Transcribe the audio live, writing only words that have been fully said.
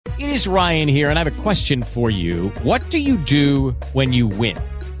It is Ryan here, and I have a question for you. What do you do when you win?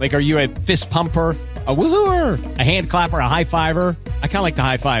 Like, are you a fist pumper, a woohooer, a hand clapper, a high fiver? I kind of like the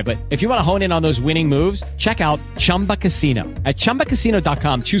high five, but if you want to hone in on those winning moves, check out Chumba Casino. At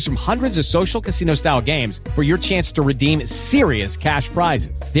ChumbaCasino.com, choose from hundreds of social casino-style games for your chance to redeem serious cash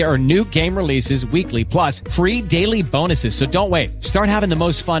prizes. There are new game releases weekly, plus free daily bonuses, so don't wait. Start having the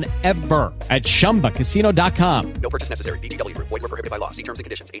most fun ever at ChumbaCasino.com. No purchase necessary. VGW Group. Void where prohibited by law. See terms and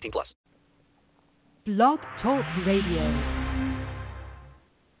conditions. 18 plus. Blog Talk Radio.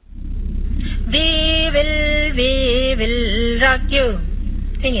 We will rock you.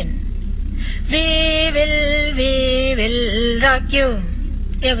 Singing. We will rock you.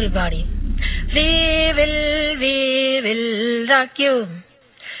 Everybody. We will rock you.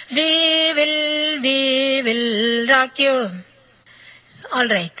 We will rock you. All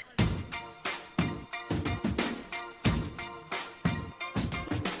right.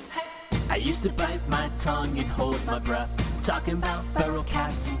 I used to bite my tongue and hold my breath, talking about feral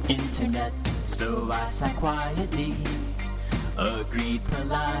cats and internet. So I sat quietly, agreed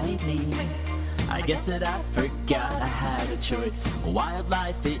politely. I guess that I forgot I had a choice.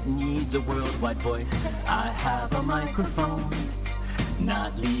 Wildlife, it needs a worldwide voice. I have a microphone,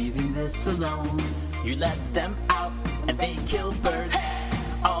 not leaving this alone. You let them out and they kill birds.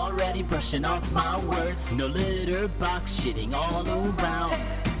 Already brushing off my words. No litter box shitting all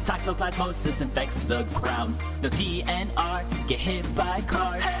around. Toxoplasmosis infects the ground. No TNR, get hit by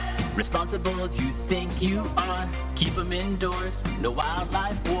cars. Responsible you think you are. Keep them indoors, no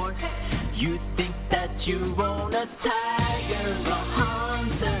wildlife wars. You think that you own a tiger, a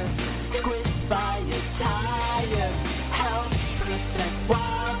hunter, squished by a tire. Help protect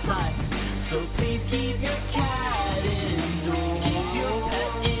wildlife, so please keep your cat indoors. Keep your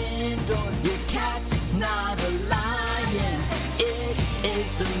pet indoors. Your cat's not a lion, it is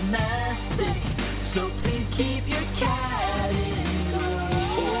domestic, so please keep your cat indoors.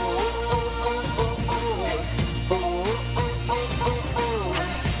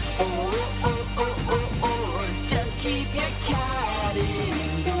 Just keep your cat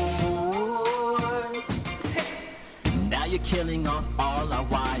indoors. Now you're killing off all our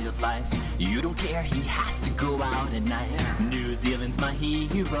wildlife. You don't care, he has to go out at night. New Zealand's my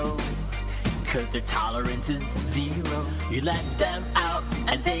hero, 'cause their tolerance is zero. You let them out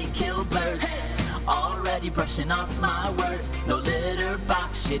and they kill birds. Already brushing off my words. No litter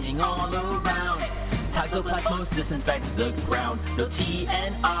box shitting all around. Toxoplasmosis infects the ground. No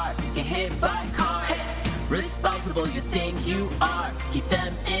TNR, get hit by cars. Responsible you think you are. Keep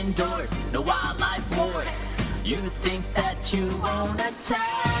them indoors, no wildlife wars. You think that you own a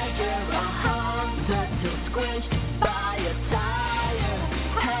tiger, a hunter till squished by a tire.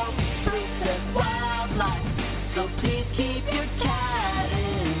 Help protect wildlife, so please keep your cat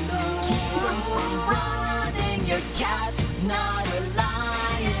indoors. Keep them from running, your cat's not a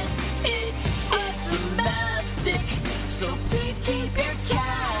lion, it is domestic, so please keep your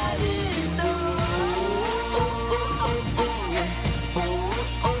cat indoors.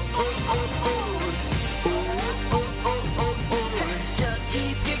 Just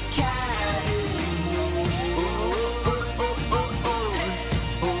keep your cat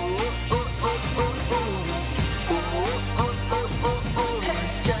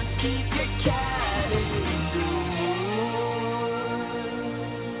Just keep your cat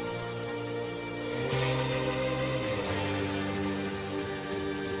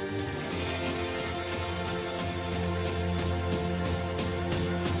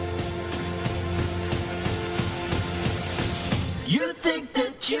You think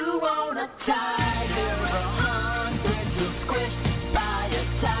that you own a tiger, a hunter till squished by a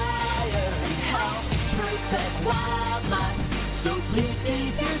tire. Help protect wildlife, so please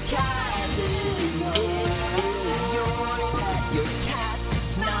keep your cat indoors. Your cat's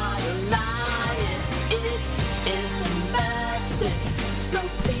not a lion, it is domestic, so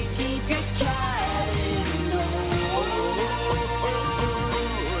please keep your cat indoors.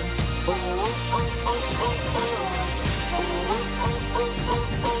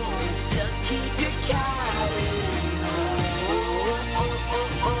 Just keep your cat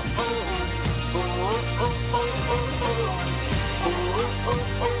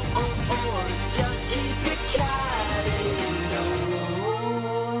Just keep your cat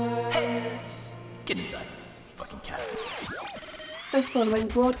Hey, get inside, fucking cat. The following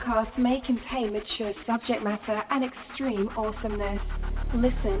broadcast may contain mature subject matter and extreme awesomeness.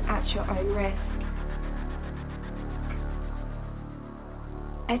 Listen at your own risk.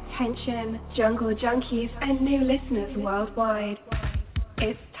 Attention, jungle junkies and new listeners worldwide.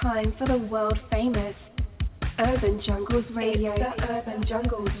 It's time for the world famous Urban Jungles Radio, the Urban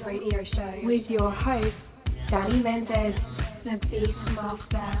Jungles Radio Show, with your hosts, Danny Mendez, the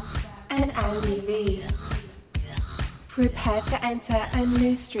Beastmaster, and Andy V. Prepare to enter a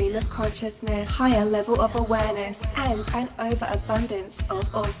new stream of consciousness, higher level of awareness, and an overabundance of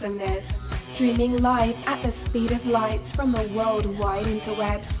awesomeness. Streaming live at the speed of light from the worldwide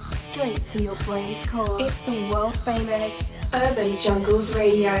interwebs, straight to your brain's core. It's the world famous Urban Jungles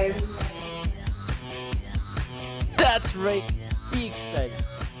Radio. That's right. Be excited.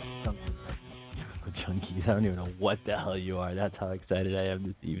 Junkies, I don't even know what the hell you are. That's how excited I am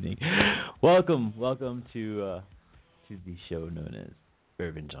this evening. Welcome to the show known as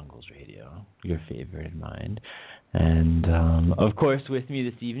Urban Jungles Radio, your favorite and mine. And of course, with me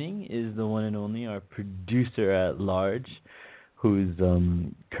this evening is the one and only our producer at large, who's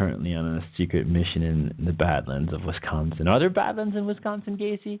currently on a secret mission in the Badlands of Wisconsin. Are there Badlands in Wisconsin,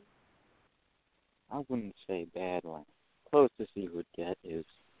 Gacy? I wouldn't say Badlands. Closest you would get is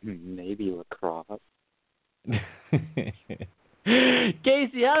maybe La Crosse.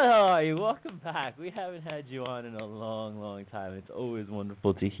 Casey, how the hell are you? Welcome back. We haven't had you on in a long, long time. It's always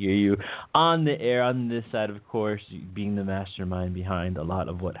wonderful to hear you on the air, on this side, of course, being the mastermind behind a lot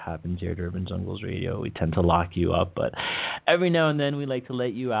of what happens here at Urban Jungles Radio. We tend to lock you up, but every now and then we like to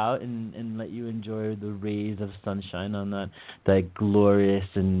let you out and let you enjoy the rays of sunshine on that glorious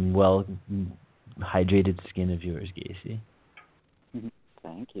and well-hydrated skin of yours, Gacy.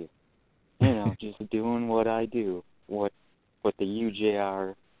 Thank you. Just doing what I do, what the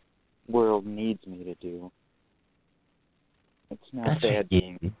UJR world needs me to do. It's not bad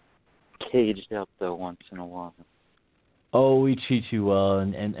being caged up, though, once in a while. Oh, we treat you well,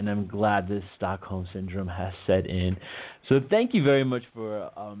 and I'm glad this Stockholm Syndrome has set in. So thank you very much for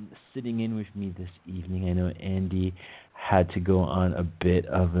sitting in with me this evening. I know Andy had to go on a bit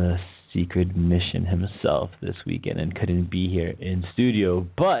of a secret mission himself this weekend and couldn't be here in studio,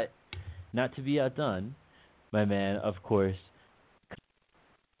 but not to be outdone, my man, of course.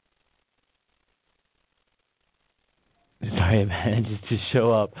 Sorry, man, just to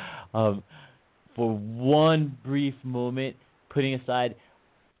show up for one brief moment, putting aside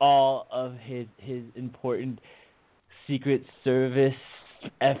all of his important Secret Service,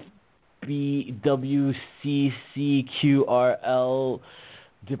 FBWCCQRL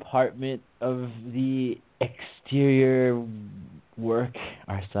Department of the Exterior Work,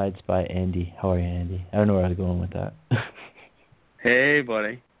 our side spy, Andy. How are you, Andy? I don't know where I was going with that. Hey,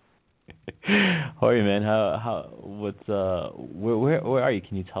 buddy. How are you, man? Where are you?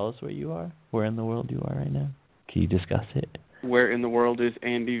 Can you tell us where you are? Where in the world you are right now? Can you discuss it? Where in the world is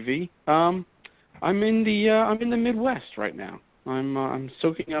Andy V? I'm in the Midwest right now. I'm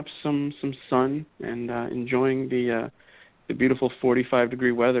soaking up some sun and enjoying the beautiful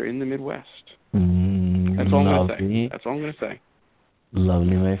 45-degree weather in the Midwest. That's all I'm gonna say.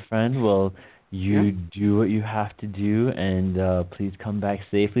 Lovely, my friend. Well, you do what you have to do, and please come back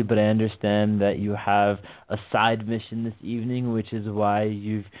safely. But I understand that you have a side mission this evening, which is why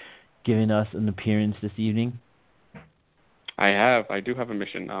you've given us an appearance this evening. I do have a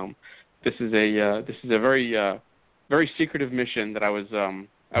mission. This is a very very secretive mission that I was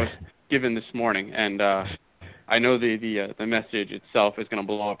given this morning, and I know the message itself is going to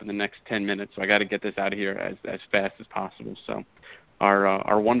blow up in the next 10 minutes, so I got to get this out of here as fast as possible. So,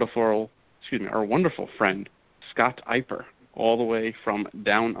 our wonderful friend Scott Eiper, all the way from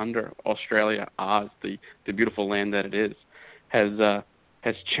down under Australia, Oz, the beautiful land that it is, has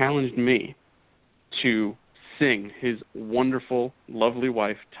challenged me to sing his wonderful, lovely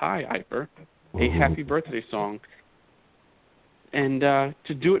wife Ty Eiper a happy birthday song, and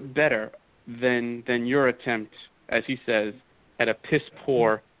to do it better than your attempt, as he says, at a piss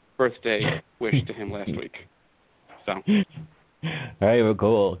poor birthday wish to him last week. So. All right, well,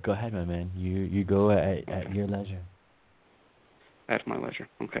 go ahead, my man. You go at your leisure. At my leisure.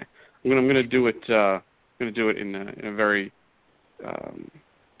 Okay. I'm gonna do it. In a very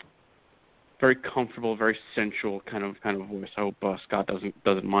very comfortable, very sensual kind of voice. I hope Scott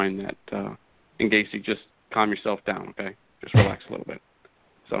doesn't mind that. And Gacy, just calm yourself down, okay? Just relax a little bit.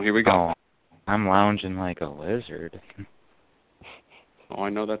 So here we go. Oh, I'm lounging like a lizard. Oh, I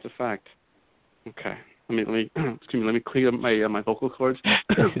know that's a fact. Okay. Let me clear up my vocal cords.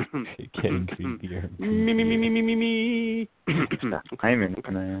 Getting creepier. Me. I'm in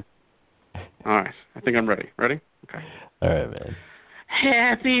there. All right. I think I'm ready. Ready? Okay. All right, man.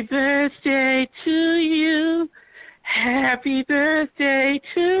 Happy birthday to you. Happy birthday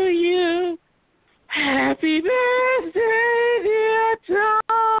to you. Happy birthday, dear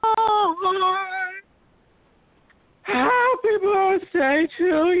Tom. Happy birthday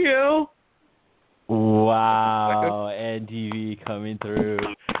to you. Wow, NTV coming through,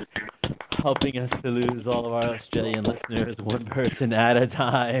 helping us to lose all of our Australian listeners one person at a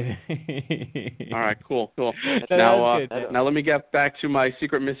time. All right, cool. Now Let me get back to my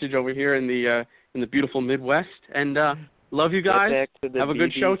secret message over here in the beautiful Midwest, and love you guys. Have a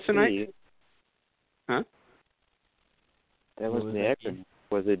good show tonight. Huh? That was the acronym.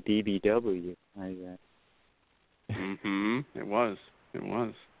 Was it DBW? It was.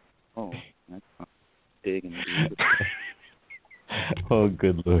 Oh, that's big and deep. Oh,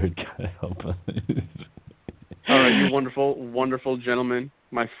 good Lord, God help us. All right, you wonderful, wonderful gentlemen,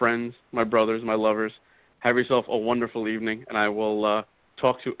 my friends, my brothers, my lovers. Have yourself a wonderful evening, and I will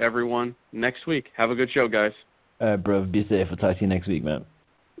talk to everyone next week. Have a good show, guys. Bro, be safe. We'll talk to you next week, man.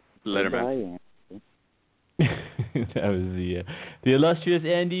 Later, man. That was the illustrious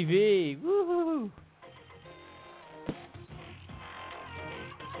Andy V. Woohoo!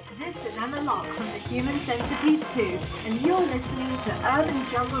 This is Emma Locke from the Human Centipede 2, and you're listening to Urban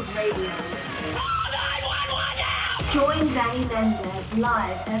Jungles Radio. Join Danny Mendez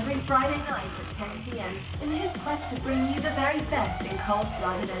live every Friday night at 10 p.m. in his quest to bring you the very best in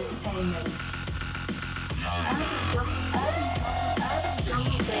cold-blooded entertainment.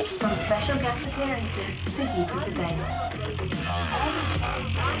 From special guest appearances to heated debates.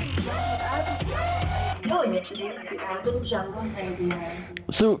 You're listening to Urban Jungle Radio.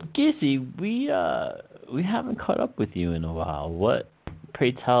 So, Casey, we haven't caught up with you in a while. What,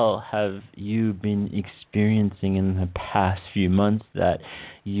 pray tell, have you been experiencing in the past few months that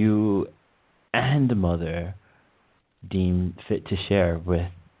you and Mother deem fit to share with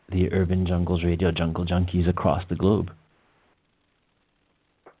the Urban Jungles Radio Jungle Junkies across the globe?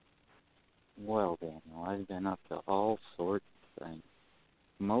 Well, Daniel, I've been up to all sorts of things.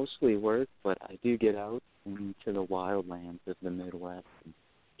 Mostly work, but I do get out into the wildlands of the Midwest and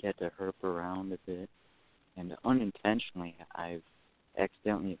get to herp around a bit. And unintentionally, I've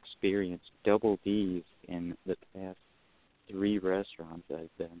accidentally experienced double D's in the past 3 restaurants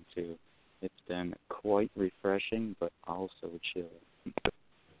I've been to. It's been quite refreshing, but also chilling.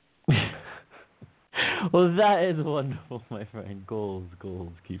 Well, that is wonderful, my friend. Goals,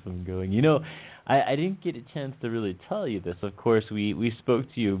 keep them going. You know, I didn't get a chance to really tell you this. Of course, we spoke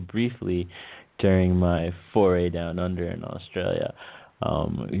to you briefly during my foray down under in Australia.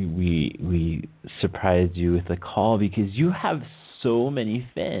 We surprised you with a call because you have so many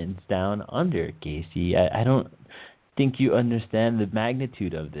fans down under, Casey. I don't think you understand the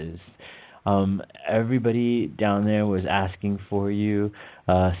magnitude of this. Everybody down there was asking for you.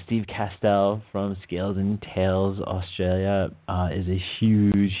 Steve Castell from Scales and Tails Australia is a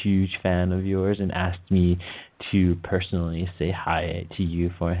huge fan of yours and asked me to personally say hi to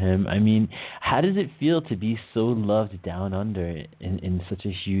you for him. I mean, how does it feel to be so loved down under in such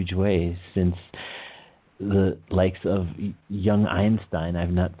a huge way, since the likes of young Einstein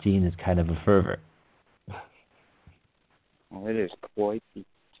I've not seen as kind of a fervor? Well, it is quite the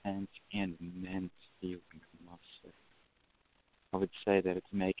intense and immense feeling, I must say. I would say that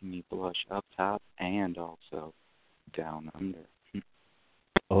it's making me blush up top and also down under.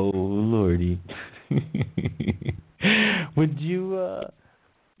 Oh, Lordy. Would you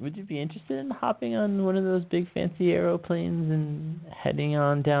be interested in hopping on one of those big fancy aeroplanes and heading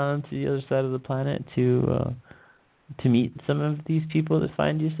on down to the other side of the planet to meet some of these people that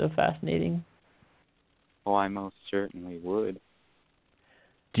find you so fascinating? Oh, I most certainly would.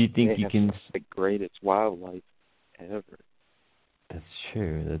 Do you think you can... the greatest wildlife ever. That's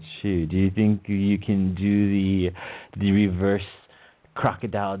true. Do you think you can do the reverse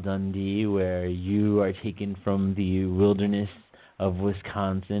Crocodile Dundee, where you are taken from the wilderness of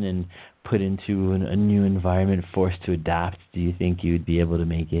Wisconsin and put into a new environment, forced to adapt? Do you think you would be able to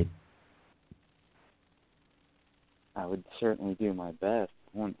make it? I would certainly do my best.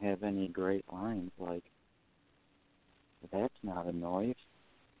 I won't have any great lines like, "That's not a noise.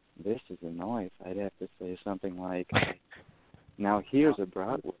 This is a noise." I'd have to say something like, "Now here's a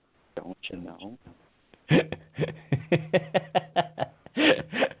Broadway, don't you know?"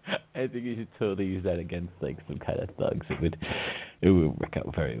 I think you should totally use that against like some kind of thugs. It would work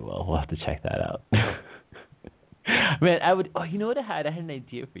out very well. We'll have to check that out. Man, I would. Oh, you know what I had? I had an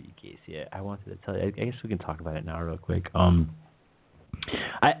idea for you, Casey. I wanted to tell you. I guess we can talk about it now, real quick. I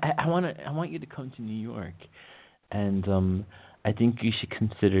want you to come to New York, and I think you should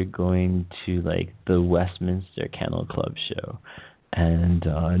consider going to like the Westminster Kennel Club show and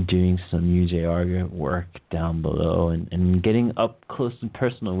doing some UJR work down below and getting up close and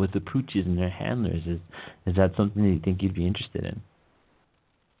personal with the pooches and their handlers. Is that something that you think you'd be interested in?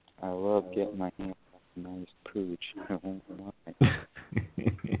 I love getting my hands on a nice pooch. I won't lie.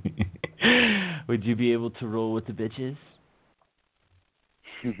 Would you be able to roll with the bitches?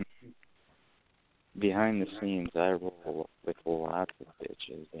 Behind the scenes, I roll with lots of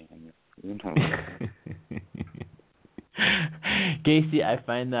bitches, Daniel. You know that. Gacy, I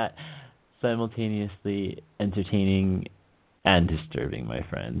find that simultaneously entertaining and disturbing, my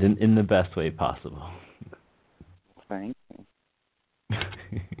friend, in the best way possible. Thank you.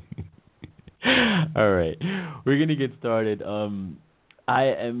 All right, we're gonna get started. I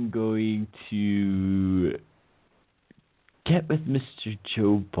am going to get with Mr.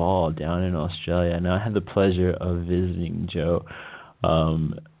 Joe Ball down in Australia. Now, I had the pleasure of visiting Joe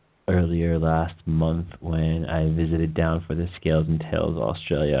earlier last month when I visited down for the Scales and Tails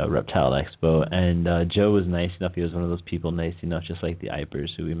Australia Reptile Expo, and Joe was nice enough. He was one of those people nice enough, just like the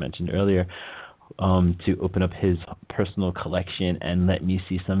Ipers who we mentioned earlier, to open up his personal collection and let me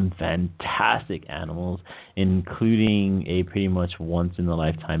see some fantastic animals, including a pretty much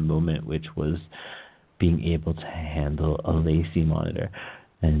once-in-a-lifetime moment, which was being able to handle a Lacey monitor.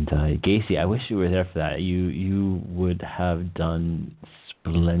 And Gacy, I wish you were there for that. You would have done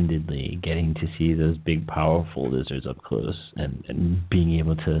splendidly getting to see those big, powerful lizards up close and being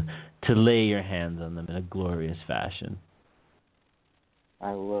able to lay your hands on them in a glorious fashion.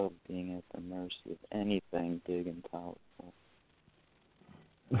 I love being at the mercy of anything big and powerful.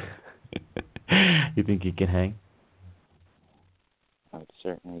 You think you can hang? I would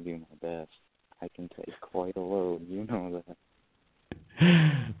certainly do my best. I can take quite a load, you know that.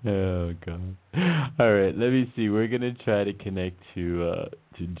 Oh, God. All right, let me see. We're going to try to connect to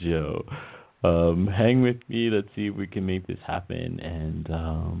Joe. Hang with me. Let's see if we can make this happen. And,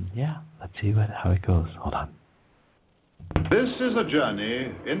 let's see how it goes. Hold on. This is a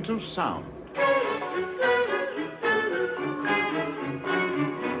journey into sound.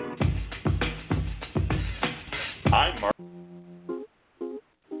 I'm Mark.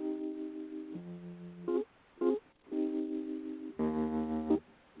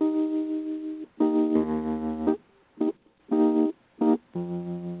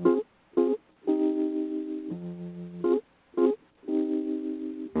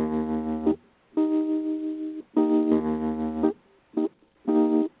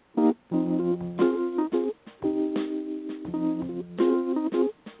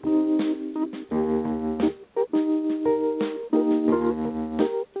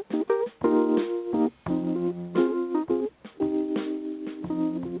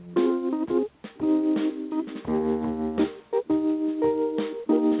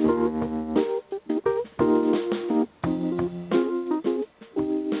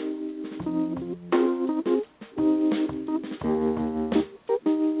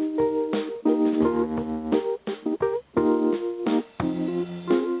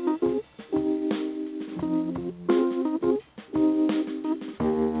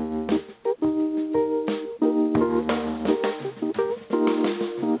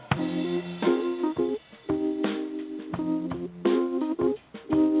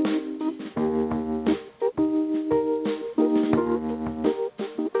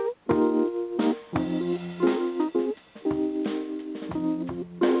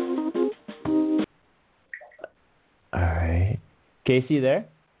 Casey, you there?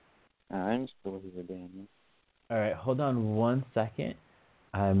 I'm still here, Daniel. All right, hold on 1 second.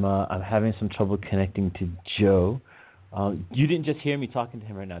 I'm having some trouble connecting to Joe. You didn't just hear me talking to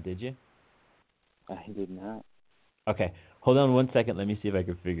him right now, did you? I did not. Okay, hold on 1 second. Let me see if I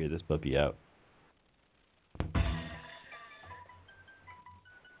can figure this puppy out.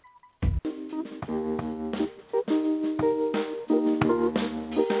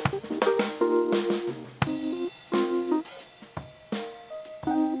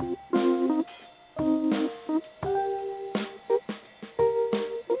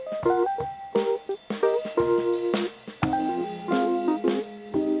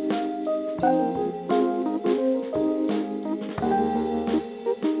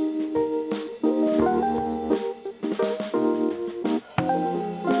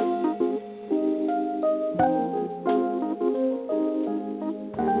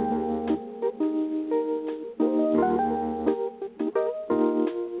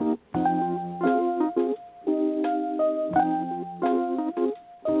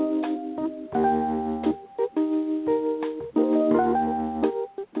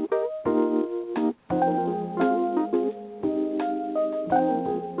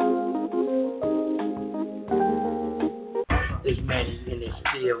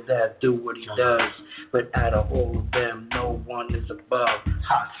 That do what he does, but out of all of them, no one is above.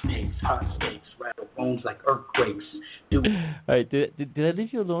 Hot snakes, rattle bones like earthquakes. All right, did I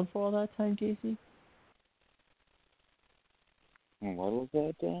leave you alone for all that time, Casey? What was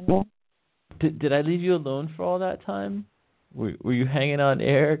that, Daniel? Did I leave you alone for all that time? Were you hanging on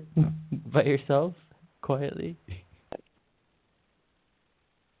air by yourself, quietly?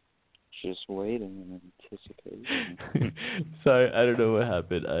 Just waiting in anticipation. Sorry, I don't know what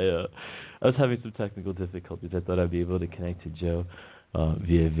happened. I was having some technical difficulties. I thought I'd be able to connect to Joe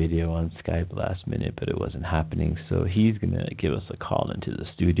via video on Skype last minute, but it wasn't happening. So he's gonna give us a call into the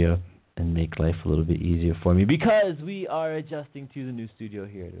studio and make life a little bit easier for me, because we are adjusting to the new studio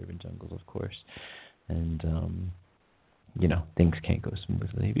here at Urban Jungles, of course. And things can't go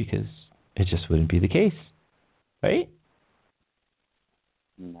smoothly because it just wouldn't be the case, right?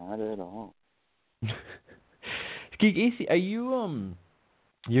 Not at all. Casey, are you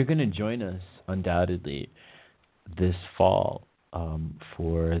you're gonna join us undoubtedly this fall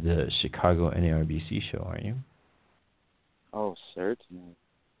for the Chicago NARBC show, aren't you? Oh, certainly.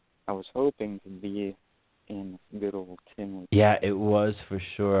 I was hoping to be in good old Tinley. Yeah, it was for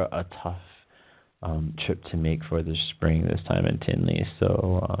sure a tough trip to make for the spring this time in Tinley.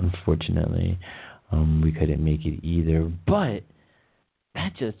 So unfortunately, we couldn't make it either. But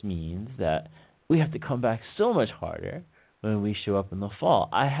that just means that we have to come back so much harder when we show up in the fall.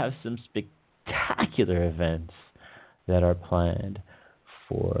 I have some spectacular events that are planned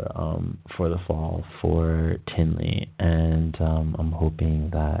for the fall for Tinley, and I'm hoping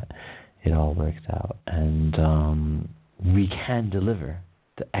that it all works out and we can deliver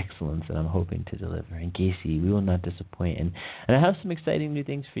the excellence that I'm hoping to deliver. And Gacy, we will not disappoint. And I have some exciting new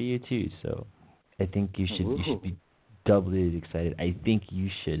things for you too. So I think you should be doubly excited. I think you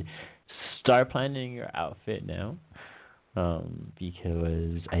should start planning your outfit now,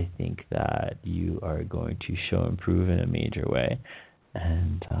 because I think that you are going to show and prove in a major way,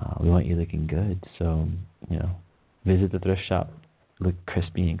 and we want you looking good. So visit the thrift shop, look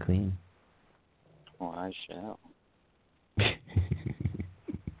crispy and clean. Oh, I shall.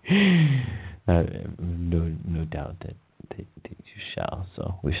 No doubt that you shall.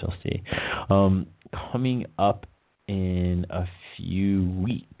 So we shall see. Coming up in a few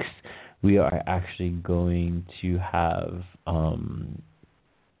weeks, we are actually going to have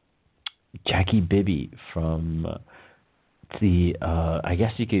Jackie Bibby from the I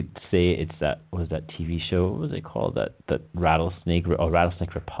guess you could say it's that TV show. What was it called? That Rattlesnake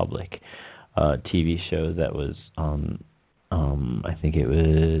Republic TV show that was I think it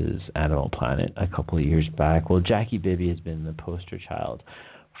was Animal Planet a couple of years back. Well, Jackie Bibby has been the poster child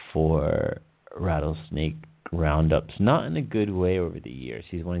for rattlesnake roundups, not in a good way over the years.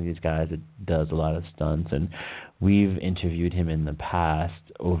 He's one of these guys that does a lot of stunts, and we've interviewed him in the past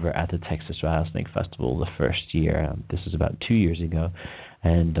over at the Texas Rattlesnake Festival the first year. This was about 2 years ago,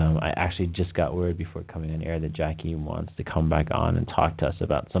 and I actually just got word before coming on air that Jackie wants to come back on and talk to us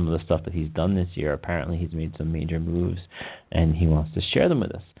about some of the stuff that he's done this year. Apparently he's made some major moves, and he wants to share them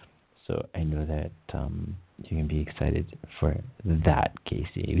with us. So I know that you can be excited for that,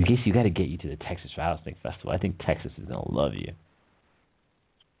 Casey. Casey, you got to get you to the Texas Rattlesnake Festival. I think Texas is going to love you.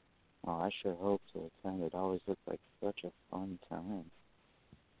 Oh, I sure hope so. It always looks like such a fun time.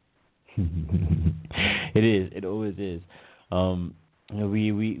 It is. It always is.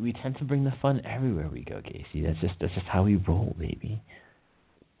 We tend to bring the fun everywhere we go, Casey. That's just how we roll, baby.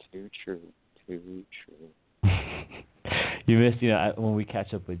 Too true. You missed, when we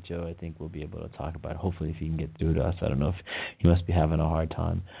catch up with Joe, I think we'll be able to talk about it. Hopefully, if he can get through to us. I don't know if he must be having a hard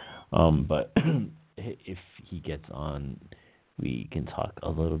time. But if he gets on, we can talk a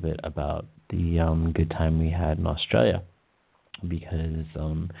little bit about the good time we had in Australia, because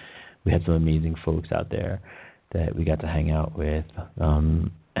we had some amazing folks out there that we got to hang out with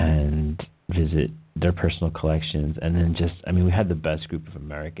and visit their personal collections. And then we had the best group of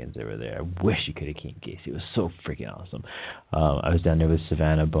Americans that were there. I wish you could have came, Casey. It was so freaking awesome. I was down there with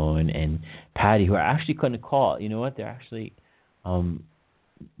Savannah Bowen and Patty, who are actually going to call. You know what? They're actually,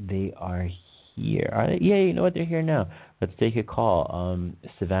 they are here. Are they? Yeah, you know what? They're here now. Let's take a call.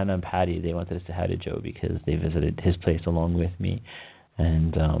 Savannah and Patty, they wanted us to say hi to Joe because they visited his place along with me.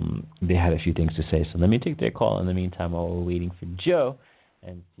 And they had a few things to say. So let me take their call. In the meantime, while we're waiting for Joe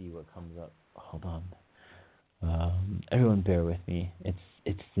and see what comes up. Hold on. Everyone bear with me.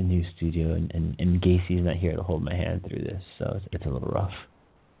 It's the new studio, and Gacy's not here to hold my hand through this, so it's a little rough.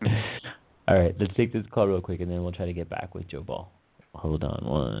 All right, let's take this call real quick, and then we'll try to get back with Joe Ball. Hold on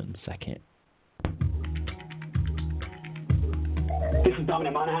 1 second. This is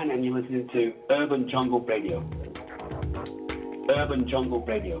Dominic Monaghan, and you're listening to Urban Jungle Radio. Urban Jungle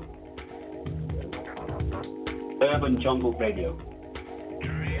Radio. Urban Jungle Radio.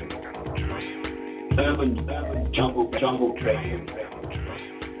 Urban Jungle Radio.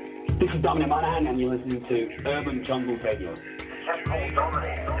 This is Dominic Monaghan, and you're listening to Urban Jungle Radio.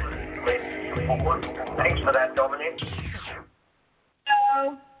 forward. Thanks for that, Dominic.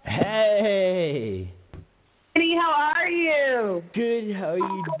 Hello. Hey. Kenny, how are you? Good. How are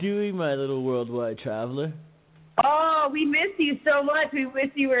you doing, my little worldwide traveler? Oh, we miss you so much. We wish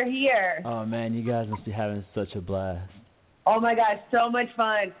you were here. Oh, man, you guys must be having such a blast. Oh, my gosh, so much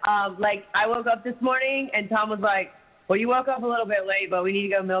fun. I woke up this morning, and Tom was like, well, you woke up a little bit late, but we need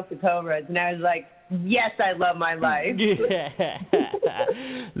to go milk the cobras. And I was like, yes, I love my life. Yeah.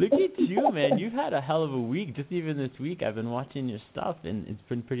 Look at you, man. You've had a hell of a week. Just even this week, I've been watching your stuff, and it's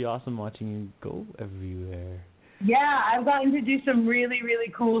been pretty awesome watching you go everywhere. Yeah, I've gotten to do some really,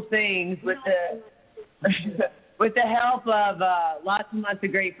 really cool things with the help of lots and lots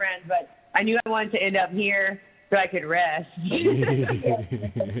of great friends. But I knew I wanted to end up here so I could rest.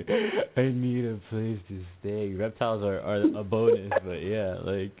 I need a place to stay. Reptiles are a bonus, but yeah,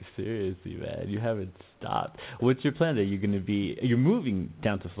 like seriously, man, you haven't stopped. What's your plan? You're moving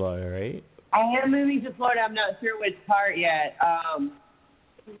down to Florida, right? I am moving to Florida. I'm not sure which part yet.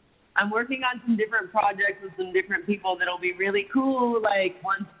 I'm working on some different projects with some different people that'll be really cool. Like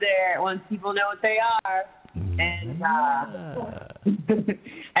once people know what they are. And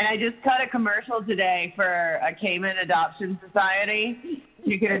and I just cut a commercial today for a Cayman Adoption Society.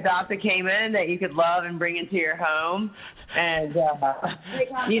 You could adopt a Cayman that you could love and bring into your home, and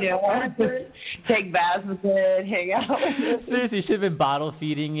take baths with it, hang out with it. Seriously, you should have been bottle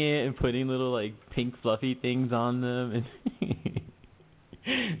feeding it and putting little like pink fluffy things on them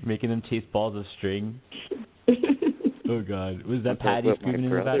and making them chase balls of string. Oh God, was that Patty screaming in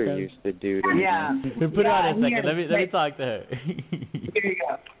the background? My brother used to do that. Yeah. Put it on a second. Let me talk to her. Here you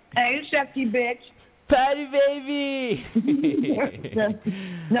go. Hey, sexy bitch. Patty baby.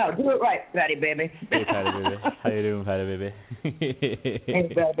 No, do it right, Patty baby. Hey Patty baby. How you doing, Patty baby? Hey,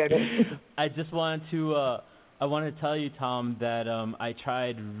 Patty baby. I just wanted to tell you, Tom, that I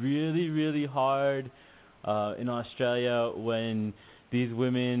tried really, really hard in Australia when these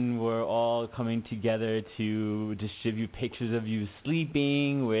women were all coming together to distribute pictures of you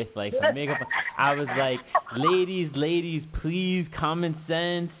sleeping with like some makeup. I was like, ladies, please, common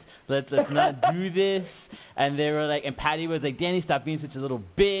sense. Let's not do this. And they were like, and Patty was like, Danny, stop being such a little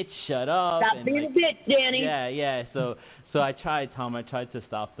bitch. Shut up. Stop being a bitch, Danny. Yeah. So I tried, Tom. I tried to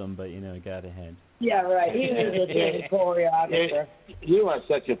stop them, but it got out of hand. Yeah, right. He was a Danny choreographer. You are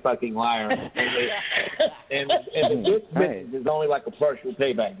such a fucking liar. And this mittens is only like a partial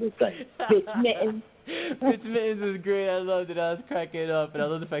payback. This thing. Bitch mittens. Bitch mittens is great. I loved it. I was cracking up, and I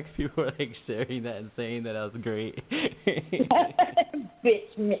love the fact that people were like sharing that and saying that I was great.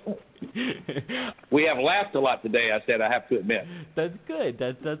 Bitch mittens. We have laughed a lot today. I said, I have to admit. That's good.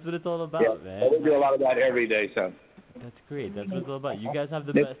 That's what it's all about, man. We do a lot of that every day, son. That's great. That's what it's all about. You guys have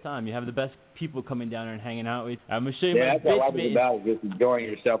the best time. You have the best people coming down there and hanging out with. I'm gonna show you my that's all bitch life is about, is just enjoying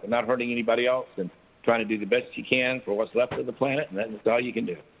yourself and not hurting anybody else and trying to do the best you can for what's left of the planet, and that's all you can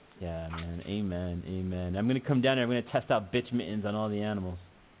do. Yeah, man. Amen. I'm gonna come down there. I'm gonna test out bitch mittens on all the animals.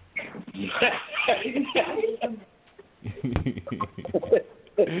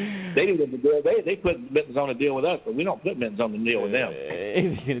 They do the deal. They put mittens on a deal with us, but we don't put mittens on the deal with them.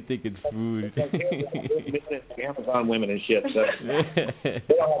 They're gonna think it's food. Amazon women and shit. So they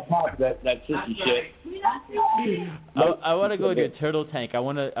don't have time for that sissy shit. I want to go in your turtle tank. I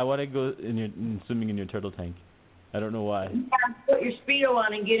want to go swimming in your turtle tank. I don't know why. You gotta put your Speedo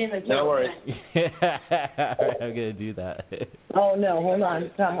on and get in the turtle No worries. tank. I'm gonna do that. Oh no, hold on.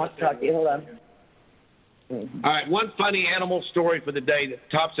 Tom wants to talk to you. Hold on. All right, one funny animal story for the day that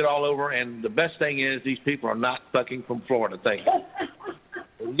tops it all over, and the best thing is these people are not fucking from Florida. Thank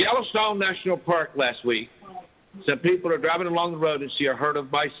you. Yellowstone National Park last week, some people are driving along the road and see a herd of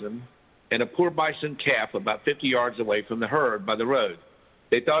bison and a poor bison calf about 50 yards away from the herd by the road.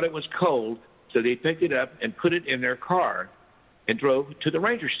 They thought it was cold, so they picked it up and put it in their car and drove to the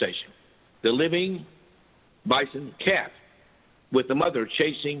ranger station. The living bison calf with the mother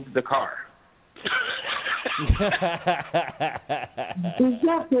chasing the car. Is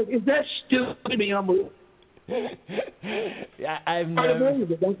that stupid? Unbelievable. I've never.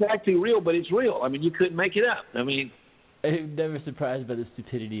 That's actually real, but it's real. I mean, you couldn't make it up. I mean, I'm never surprised by the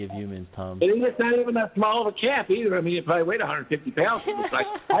stupidity of humans, Tom. It's not even that small of a calf either. I mean, it probably weighed 150 pounds. It's like,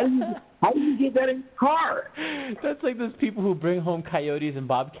 how did you get that in your car? That's like those people who bring home coyotes and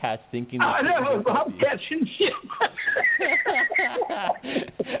bobcats thinking. That I know, bobcats and shit.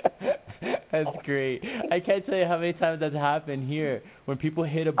 That's great. I can't tell you how many times that's happened here when people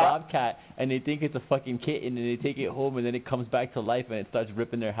hit a bobcat and they think it's a fucking kitten and they take it home and then it comes back to life and it starts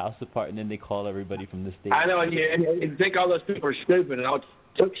ripping their house apart and then they call everybody from the state. I know, and you think all those people are stupid. And I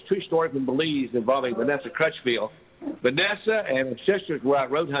took two stories from Belize involving Vanessa Crutchfield Vanessa and her sisters were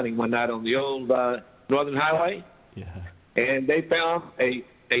out road hunting one night on the old Northern Highway. Yeah. And they found a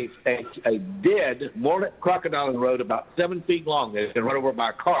dead mullet crocodile in the road about 7 feet long that had been run over by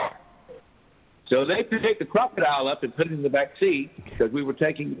a car. So they picked the crocodile up and put it in the back seat because we were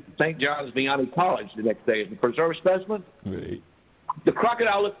taking St. John's Vianney College the next day as a preserved specimen. Right. The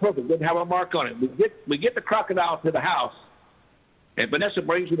crocodile looked perfect, didn't have a mark on it. We get the crocodile to the house, and Vanessa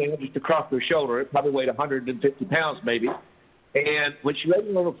brings it in just across her shoulder. It probably weighed 150 pounds maybe. And when she laid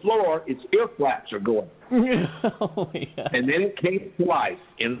it on the floor, its ear flaps are going. Oh, yeah. And then it came to life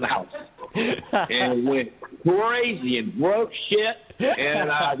in the house. And it went crazy and broke shit. And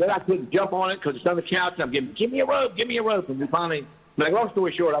then I couldn't jump on it because it's on the couch. And I'm getting, give me a rope. And we finally, long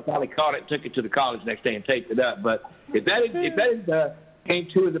story short, I finally caught it and took it to the college next day and taped it up. But if that had came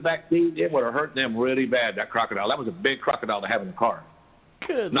to in the back seat, it would have hurt them really bad, that crocodile. That was a big crocodile to have in the car.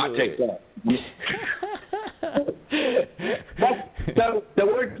 Good Not Lord. take that. So the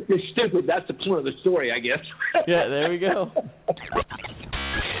word is stupid. That's the point of the story, I guess. Yeah, there we go.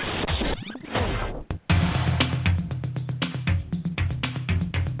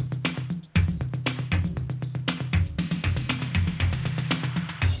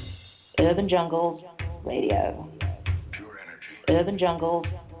 Urban Jungles Radio. Urban Jungles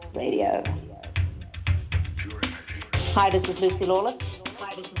Radio. Hi, this is Lucy Lawless.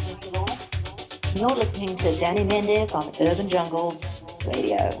 You're listening to Danny Mendez on Urban Jungles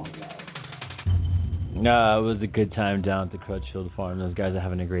Radio. No, it was a good time down at the Crutchfield Farm. Those guys are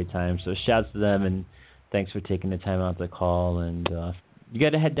having a great time. So shouts to them, and thanks for taking the time out to call. And you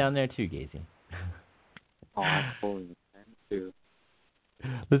got to head down there too, Gacy. Thank you.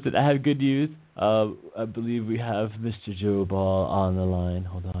 Listen, I have good news. I believe we have Mr. Joe Ball on the line.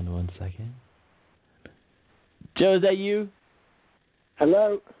 Hold on 1 second. Joe, is that you?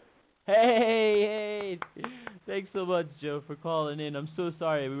 Hello. Hey. Thanks so much, Joe, for calling in. I'm so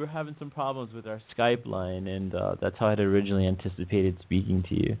sorry. We were having some problems with our Skype line, and that's how I'd originally anticipated speaking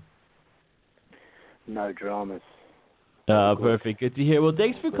to you. No dramas. Perfect. Good to hear. Well,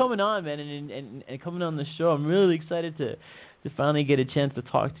 thanks for coming on, man, and coming on the show. I'm really excited to finally get a chance to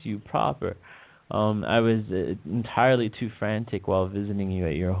talk to you proper. I was entirely too frantic while visiting you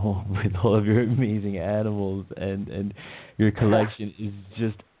at your home with all of your amazing animals, and your collection is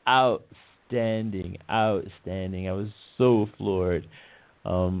just outstanding. I was so floored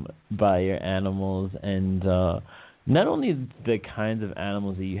by your animals, and not only the kinds of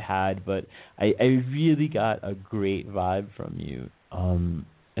animals that you had, but I really got a great vibe from you,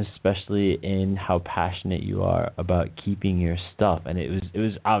 especially in how passionate you are about keeping your stuff. And it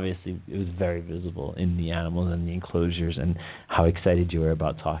was very visible in the animals and the enclosures, and how excited you were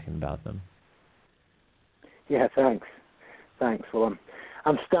about talking about them. Yeah, thanks. Well,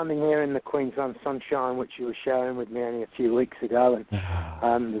 I'm standing here in the Queensland sunshine, which you were sharing with me only a few weeks ago,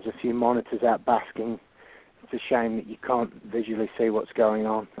 and there's a few monitors out basking. It's a shame that you can't visually see what's going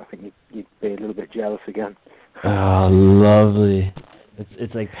on. I think you'd be a little bit jealous again. Oh, lovely.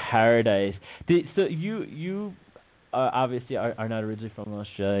 It's like paradise. So you obviously are not originally from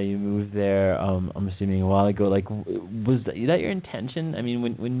Australia. You moved there, I'm assuming, a while ago. Like, was that your intention? I mean,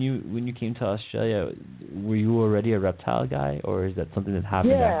 when you came to Australia, were you already a reptile guy, or is that something that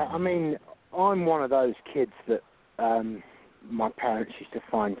happened? Yeah, I mean, I'm one of those kids that my parents used to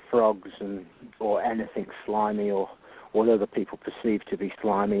find frogs or anything slimy or what other people perceive to be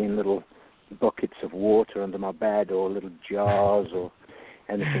slimy in little buckets of water under my bed, or little jars or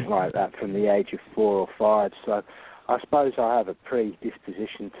anything like that from the age of 4 or 5. So I suppose I have a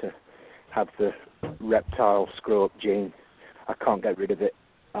predisposition to have the reptile screw-up gene. I can't get rid of it.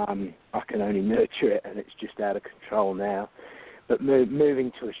 I can only nurture it, and it's just out of control now. But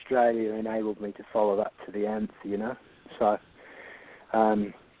moving to Australia enabled me to follow that to the nth, you know. So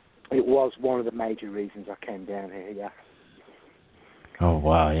it was one of the major reasons I came down here, yeah. Oh,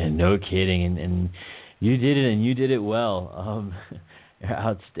 wow, yeah, no kidding. And you did it, and you did it well.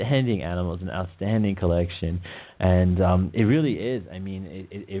 Outstanding animals, an outstanding collection, and it really is. I mean,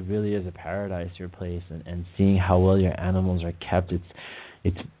 it really is a paradise, your place, and seeing how well your animals are kept,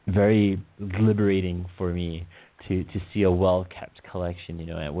 it's very liberating for me to see a well kept collection. You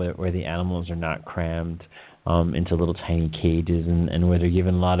know, where the animals are not crammed into little tiny cages, and where they're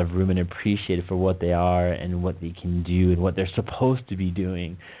given a lot of room and appreciated for what they are and what they can do and what they're supposed to be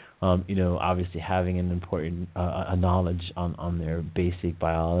doing. You know, obviously having an important a knowledge on their basic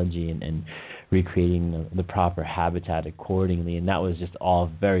biology and recreating the proper habitat accordingly. And that was just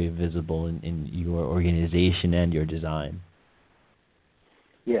all very visible in your organization and your design.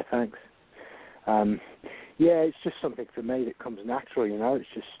 Yeah, thanks. Yeah, it's just something for me that comes natural, you know. It's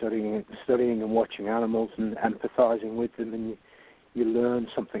just studying and watching animals and empathising with them, and you learn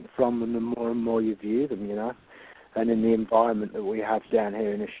something from them the more and more you view them, you know. And in the environment that we have down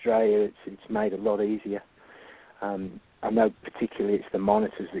here in Australia, it's made a lot easier. I know particularly it's the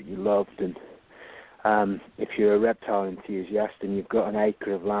monitors that you loved, and if you're a reptile enthusiast and you've got an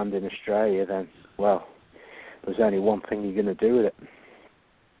acre of land in Australia, then, well, there's only one thing you're going to do with it.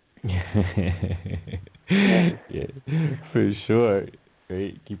 Yeah, for sure.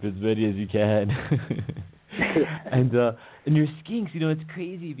 Right, keep as many as you can. And your skinks, you know, it's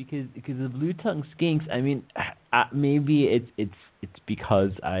crazy because the blue-tongued skinks. I mean, maybe it's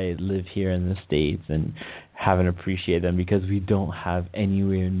because I live here in the States and haven't appreciated them because we don't have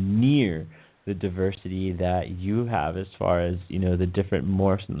anywhere near the diversity that you have as far as, you know, the different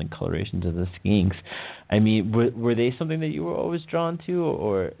morphs and the colorations of the skinks. I mean, were they something that you were always drawn to,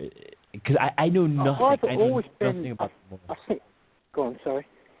 or because I know nothing. I've always been. About I think. Go on, sorry.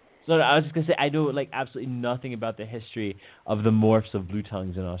 So I was just gonna say I know like absolutely nothing about the history of the morphs of blue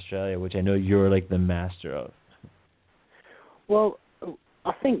tongues in Australia, which I know you're like the master of. Well,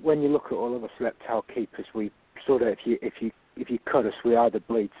 I think when you look at all of us reptile keepers, we sort of if you cut us, we either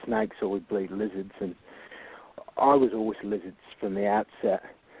bleed snakes or we bleed lizards, and I was always lizards from the outset.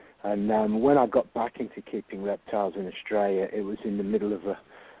 And when I got back into keeping reptiles in Australia, it was in the middle of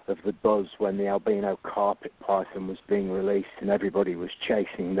the buzz when the albino carpet python was being released, and everybody was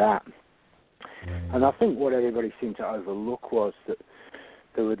chasing that. And I think what everybody seemed to overlook was that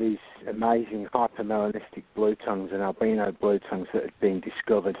there were these amazing hypermelanistic blue tongues and albino blue tongues that had been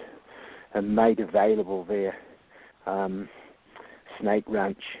discovered and made available via Snake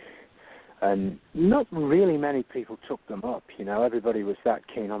Ranch. And not really many people took them up, you know. Everybody was that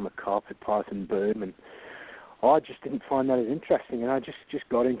keen on the carpet python boom, and I just didn't find that as interesting, and I just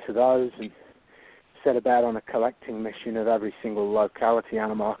got into those and set about on a collecting mission of every single locality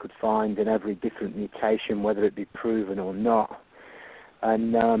animal I could find in every different mutation, whether it be proven or not.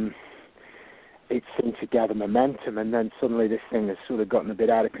 And it seemed to gather momentum, and then suddenly this thing has sort of gotten a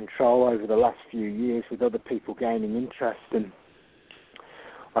bit out of control over the last few years with other people gaining interest, and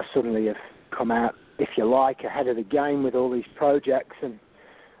I suddenly have come out, if you like, ahead of the game with all these projects, and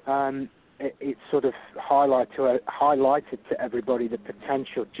it sort of highlighted to everybody the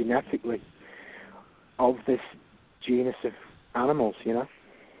potential genetically of this genus of animals, you know.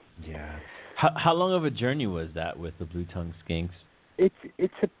 Yeah. How long of a journey was that with the blue-tongued skinks?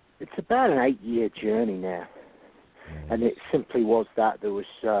 It's about an 8-year journey now, and it simply was that there was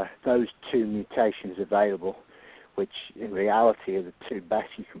those two mutations available, which in reality are the two best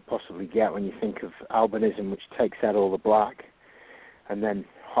you can possibly get when you think of albinism, which takes out all the black, and then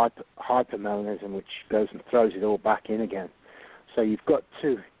hypermelanism, which goes and throws it all back in again. So you've got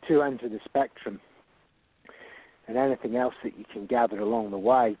two ends of the spectrum, and anything else that you can gather along the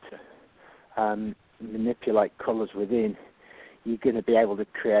way to manipulate colours within, you're going to be able to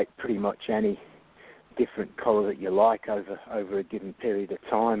create pretty much any different colour that you like over a given period of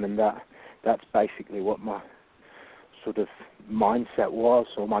time, and that's basically what my sort of mindset was,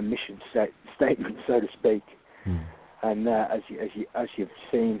 or my mission statement, so to speak. And as you've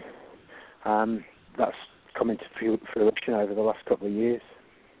seen, that's come into fruition over the last couple of years.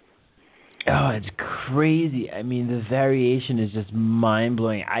 Oh, it's crazy. I mean, the variation is just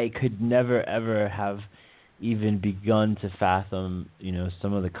mind-blowing. I could never, ever have even begun to fathom, you know,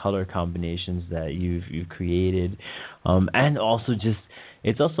 some of the color combinations that you've created. And also just,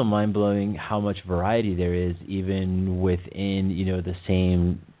 it's also mind-blowing how much variety there is even within, you know, the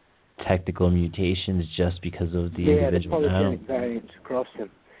same technical mutations just because of the individual. The polygenic variants across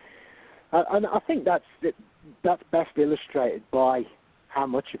them. And I think that's best illustrated by how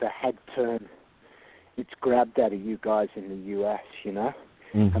much of a head turn it's grabbed out of you guys in the US, you know.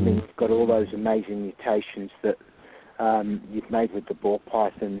 I mean, you've got all those amazing mutations that you've made with the ball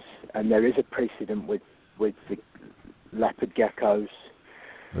pythons, and there is a precedent with the leopard geckos.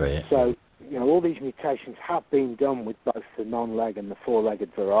 Right. So, you know, all these mutations have been done with both the non-leg and the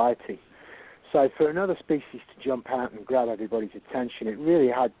four-legged variety. So for another species to jump out and grab everybody's attention, it really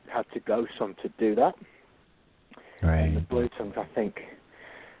had to go some to do that. Right. And the blue tongues, I think,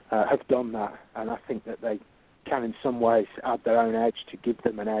 have done that, and I think that they can in some ways add their own edge to give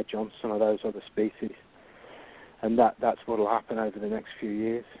them an edge on some of those other species. And that's what will happen over the next few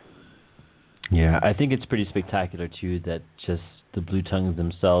years. Yeah, I think it's pretty spectacular, too, that just the blue tongues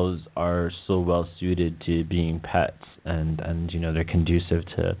themselves are so well suited to being pets, and you know, they're conducive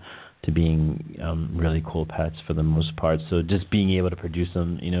to being really cool pets for the most part. So just being able to produce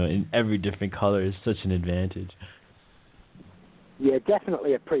them, you know, in every different color is such an advantage. Yeah,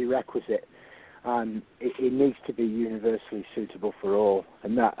 definitely a prerequisite. it needs to be universally suitable for all,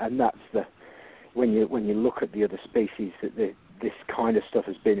 and that's the when you look at the other species that this kind of stuff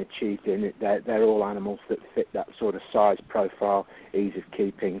has been achieved in. They're all animals that fit that sort of size profile, ease of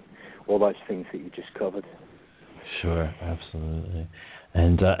keeping, all those things that you just covered. Sure, absolutely.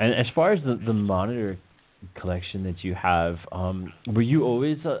 And as far as the monitor collection that you have, were you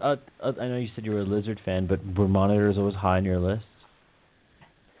always I know you said you were a lizard fan, but were monitors always high on your list?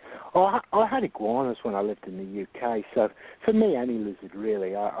 Oh, I had iguanas when I lived in the UK, so for me, any lizard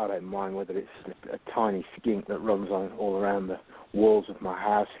really, I don't mind whether it's a tiny skink that runs all around the walls of my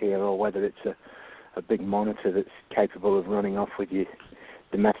house here, or whether it's a big monitor that's capable of running off with your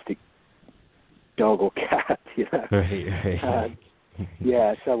domestic dog or cat, you know. Right.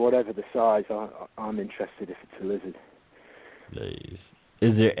 Yeah, so whatever the size, I'm interested if it's a lizard. Nice.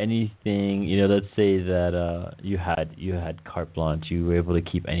 Is there anything, let's say that you had carte blanche, you were able to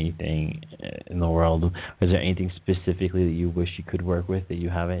keep anything in the world. Is there anything specifically that you wish you could work with that you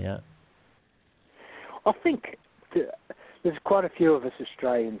haven't yet? I think there's quite a few of us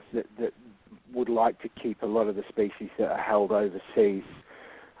Australians that would like to keep a lot of the species that are held overseas.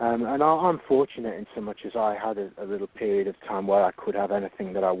 And I'm fortunate in so much as I had a little period of time where I could have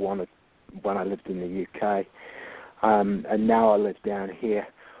anything that I wanted when I lived in the UK. And now I live down here.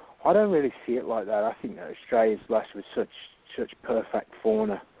 I don't really see it like that. I think that Australia's blessed with such perfect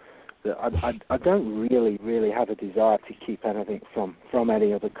fauna that I don't really have a desire to keep anything from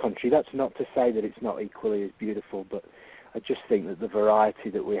any other country. That's not to say that it's not equally as beautiful, but I just think that the variety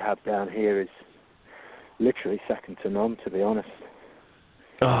that we have down here is literally second to none, to be honest.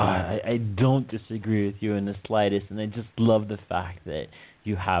 Oh, I don't disagree with you in the slightest, and I just love the fact that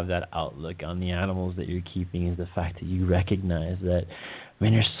you have that outlook on the animals that you're keeping, is the fact that you recognize that,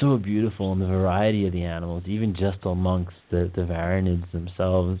 they're so beautiful, and the variety of the animals, even just amongst the varanids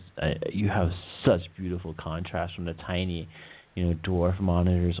themselves, you have such beautiful contrast from the tiny, dwarf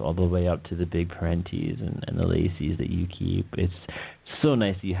monitors all the way up to the big parentes and the lacies that you keep. It's so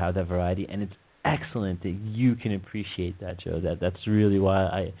nice that you have that variety, and it's excellent that you can appreciate that, Joe. That's really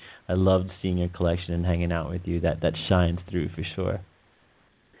why I loved seeing your collection and hanging out with you. That shines through for sure.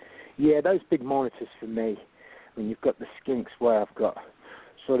 Yeah, those big monitors for me, you've got the skinks where I've got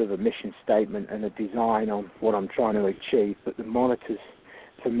sort of a mission statement and a design on what I'm trying to achieve, but the monitors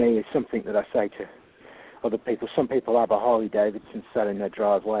for me is something that I say to other people. Some people have a Harley Davidson set in their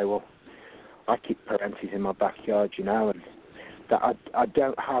driveway. Well, I keep parentes in my backyard, and that I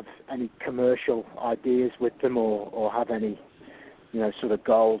don't have any commercial ideas with them or have any, sort of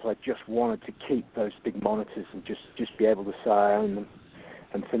goals. I just wanted to keep those big monitors and just be able to say I own them.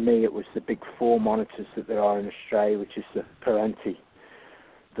 And for me, it was the big 4 monitors that there are in Australia, which is the parente,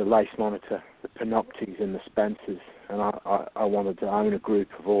 the lace monitor, the panoptes, and the Spencers. And I wanted to own a group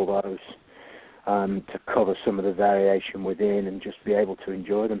of all those to cover some of the variation within and just be able to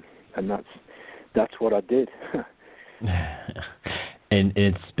enjoy them. And that's what I did. And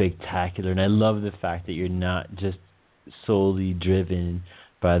it's spectacular, and I love the fact that you're not just solely driven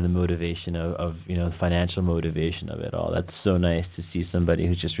by the motivation of financial motivation of it all. That's so nice to see somebody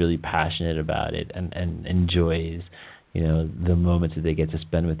who's just really passionate about it and enjoys the moments that they get to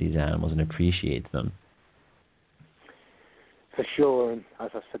spend with these animals and appreciates them. For sure, and as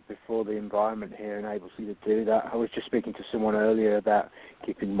I said before, the environment here enables you to do that. I was just speaking to someone earlier about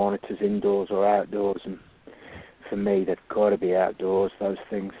keeping monitors indoors or outdoors, and for me, they've got to be outdoors. Those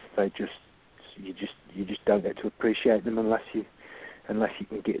things, you just don't get to appreciate them unless you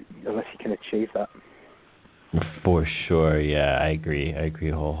can achieve that. For sure, yeah, I agree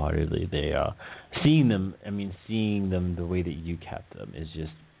wholeheartedly. They seeing them the way that you kept them is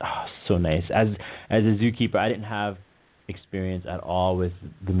just so nice. As a zookeeper, I didn't have experience at all with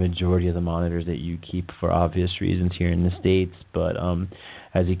the majority of the monitors that you keep for obvious reasons here in the States, but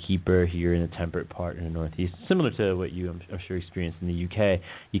as a keeper here in the temperate part in the Northeast, similar to what you I'm sure experienced in the UK,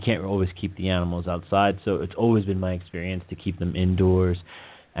 you can't always keep the animals outside, so it's always been my experience to keep them indoors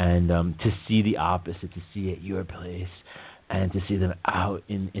and to see the opposite, to see at your place and to see them out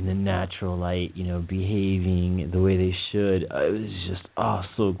in the natural light, behaving the way they should. It was just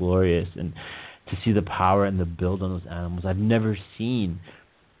so glorious, and to see the power and the build on those animals. I've never seen,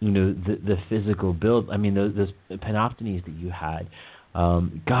 the physical build. Those panoptenes that you had,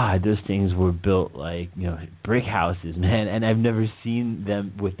 God, those things were built like, brick houses, man. And I've never seen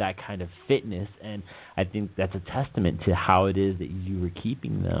them with that kind of fitness. And I think that's a testament to how it is that you were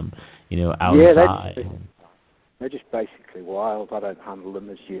keeping them, outside. Yeah, they're just basically wild. I don't handle them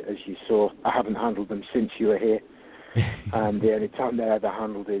as you saw. I haven't handled them since you were here. The only time they're ever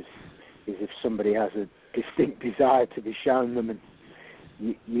handled is if somebody has a distinct desire to be shown them, and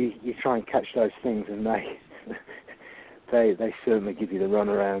you try and catch those things, and they certainly give you the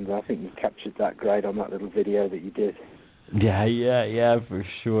runaround. I think you captured that great on that little video that you did. Yeah, for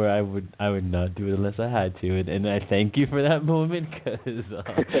sure. I would not do it unless I had to, and I thank you for that moment, because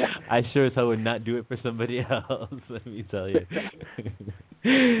I sure as hell would not do it for somebody else. Let me tell you.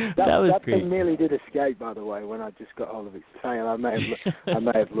 that was that great. thing nearly did escape, by the way, when I just got hold of its tail. I may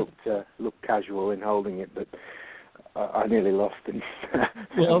have looked casual in holding it, but I nearly lost it.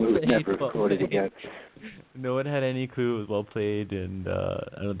 Well would played, never have caught it again. No one had any clue. It was well played, and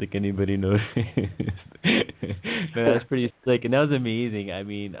I don't think anybody noticed. But that was pretty slick, and that was amazing. I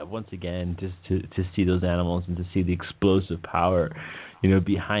mean, once again, just to see those animals and to see the explosive power,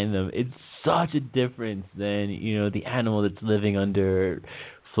 behind them, it's such a difference than, the animal that's living under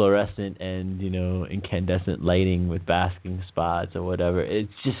fluorescent and, incandescent lighting with basking spots or whatever.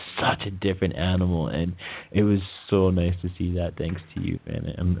 It's just such a different animal, and it was so nice to see that. Thanks to you,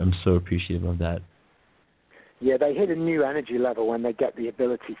 man. I'm so appreciative of that. Yeah, they hit a new energy level when they get the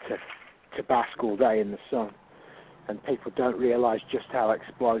ability to bask all day in the sun, and people don't realise just how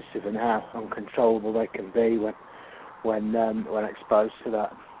explosive and how uncontrollable they can be when exposed to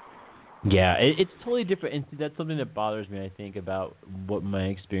that. Yeah, it's totally different, and that's something that bothers me, I think, about what my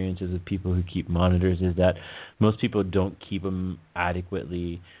experience is with people who keep monitors, is that most people don't keep them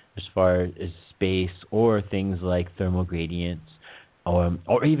adequately as far as space or things like thermal gradients,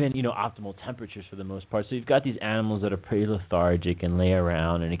 or even, optimal temperatures for the most part. So you've got these animals that are pretty lethargic and lay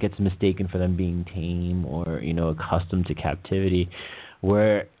around, and it gets mistaken for them being tame or, accustomed to captivity,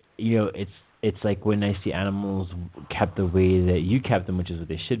 where, it's like when I see animals kept the way that you kept them, which is what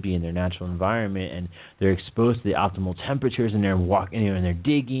they should be in their natural environment, and they're exposed to the optimal temperatures, and they're walking, and they're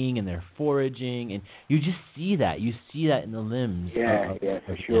digging, and they're foraging, and you just see that. You see that in the limbs. Yeah,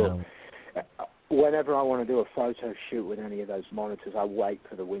 for sure. Whenever I want to do a photo shoot with any of those monitors, I wait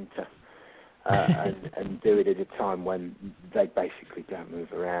for the winter and do it at a time when they basically don't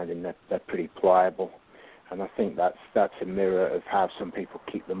move around, and they're pretty pliable. And I think that's a mirror of how some people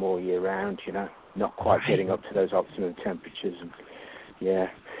keep them all year round, not quite getting up to those optimum temperatures. And yeah.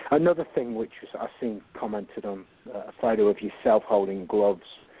 Another thing which I've seen commented on, a photo of yourself holding gloves,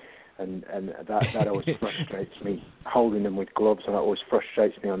 and that always frustrates me, holding them with gloves, and that always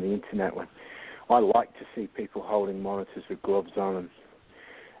frustrates me on the internet when I like to see people holding monitors with gloves on, and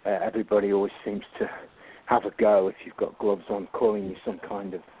everybody always seems to have a go if you've got gloves on, calling you some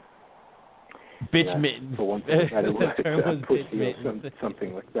kind of bitch mittens. For want of a better word, pussy or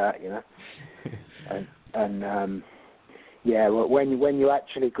something like that, And well, when you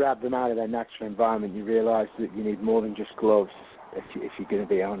actually grab them out of their natural environment, you realise that you need more than just gloves if you're going to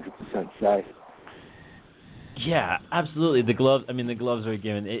be 100% safe. Yeah, absolutely. The gloves are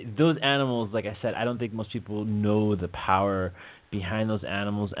given. Those animals, like I said, I don't think most people know the power behind those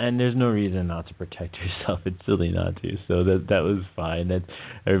animals, and there's no reason not to protect yourself. It's silly not to. So that was fine.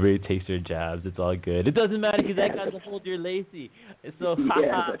 Everybody takes their jabs. It's all good. It doesn't matter because that guy's a hold your lacy. So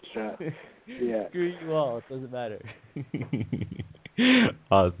yeah, that's right. Yeah. Screw you all. It doesn't matter.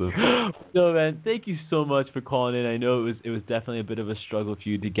 Awesome. So, man, thank you so much for calling in. I know it was definitely a bit of a struggle for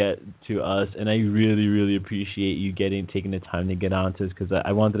you to get to us, and I really, really appreciate you taking the time to get on to us, because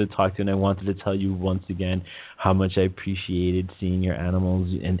I wanted to talk to you, and I wanted to tell you once again how much I appreciated seeing your animals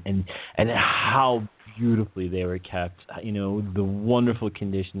and how beautifully they were kept, the wonderful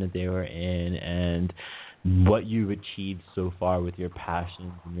condition that they were in, and what you've achieved so far with your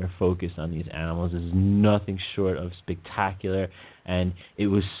passion and your focus on these animals is nothing short of spectacular. And it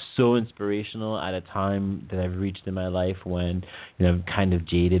was so inspirational at a time that I've reached in my life when, I'm kind of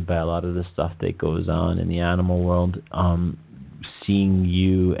jaded by a lot of the stuff that goes on in the animal world. Seeing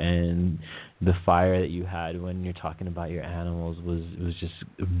you and the fire that you had when you're talking about your animals was just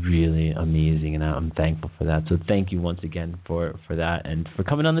really amazing, and I'm thankful for that. So thank you once again for that and for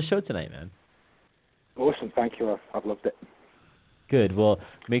coming on the show tonight, man. Awesome, thank you. I've loved it. Good. Well,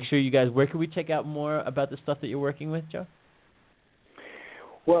 make sure you guys, where can we check out more about the stuff that you're working with, Joe?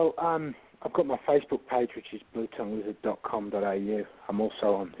 Well, I've got my Facebook page, which is bluetonguelizard.com.au. I'm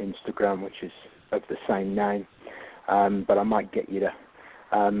also on Instagram, which is of the same name. But I might get you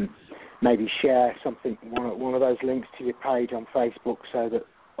to maybe share something, one of those links to your page on Facebook, so that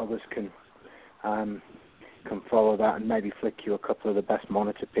others can follow that, and maybe flick you a couple of the best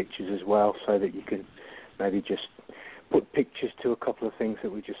monitor pictures as well, so that you can maybe just put pictures to a couple of things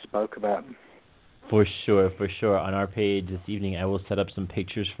that we just spoke about. For sure. On our page this evening, I will set up some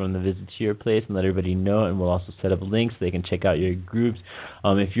pictures from the visit to your place and let everybody know, and we'll also set up links so they can check out your groups.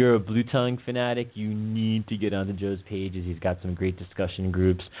 If you're a blue-tongue fanatic, you need to get onto Joe's pages. He's got some great discussion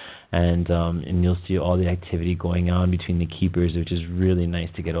groups, and you'll see all the activity going on between the keepers, which is really nice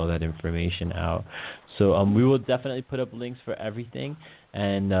to get all that information out. So we will definitely put up links for everything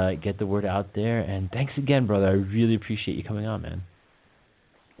and get the word out there. And thanks again, brother. I really appreciate you coming on, man.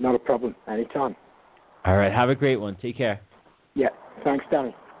 Not a problem. Anytime. All right. Have a great one. Take care. Yeah. Thanks,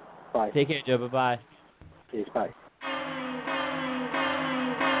 Danny. Bye. Take care, Joe. Bye-bye. Cheers. Bye.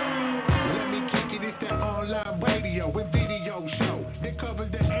 Let me kick it. It's that online radio and video show that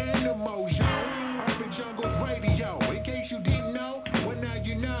covers the animals, yo. Urban Jungles Radio. In case you didn't know, well, now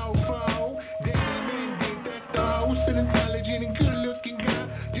you know, bro. Danny Mendez, that's the host, an intelligent and good-looking guy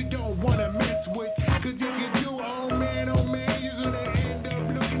you don't want to mess with. Cause if you do, oh man, you're gonna end up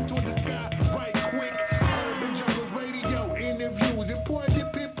looking toward the sky right quick. Urban Jungles Radio interviews important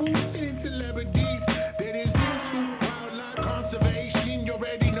people and celebrities that is into wildlife conservation. You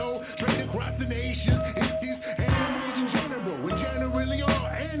already know, straight across the nation. It's these animals in general, and generally all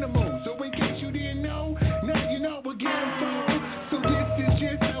animals. So in case you didn't know, now you know again, folks. So this is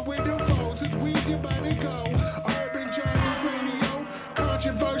just how it unfolds. As we about to go. Urban Jungles Radio,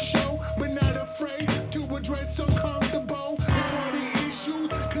 controversial, but not afraid to address uncomfortable and party issues,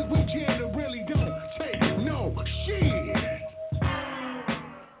 cause we generally don't take no shit.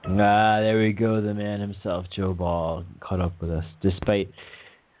 There we go. The man himself, Joe Ball, caught up with us. Despite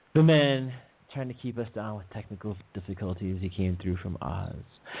the man trying to keep us down with technical difficulties, he came through from Oz.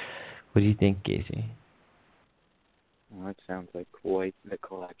 What do you think, Gacy? Well, that sounds like quite the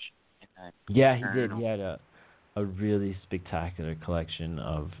collection. Yeah, he did. He had a really spectacular collection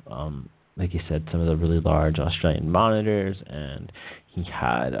of, like you said, some of the really large Australian monitors, and he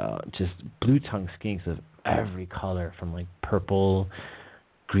had just blue-tongue skinks of every color, from like purple,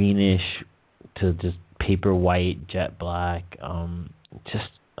 greenish, to just paper white, jet black. Just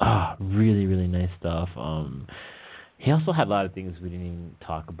really, really nice stuff. He also had a lot of things we didn't even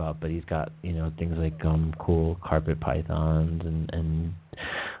talk about, but he's got, things like cool carpet pythons and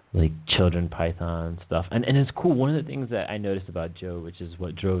like children python stuff. And it's cool. One of the things that I noticed about Joe, which is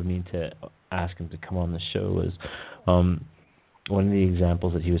what drove me to ask him to come on the show, was one of the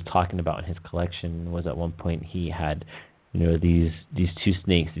examples that he was talking about in his collection was at one point he had, these two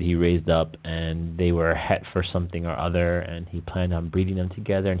snakes that he raised up, and they were het for something or other, and he planned on breeding them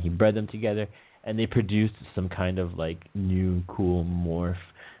together, and he bred them together, and they produced some kind of like new cool morph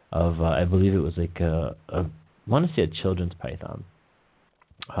of I believe it was like I want to say a children's python.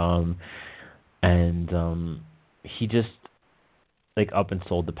 He just like up and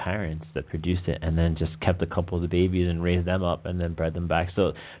sold the parents that produced it, and then just kept a couple of the babies and raised them up and then bred them back.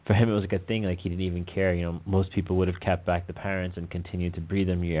 So for him it was like a thing, like he didn't even care. Most people would have kept back the parents and continued to breed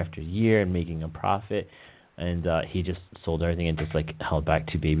them year after year and making a profit. And he just sold everything and just like held back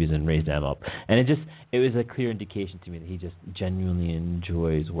two babies and raised them up. And it was a clear indication to me that he just genuinely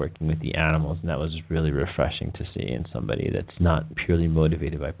enjoys working with the animals, and that was really refreshing to see in somebody that's not purely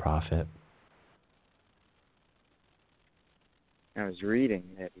motivated by profit. I was reading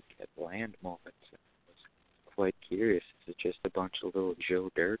that he kept land moments. I was quite curious. Is it just a bunch of little Joe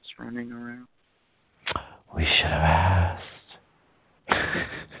Dirts running around? We should have asked.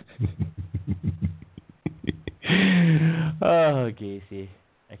 Oh, Gacy,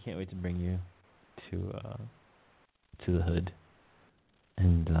 I can't wait to bring you to the hood,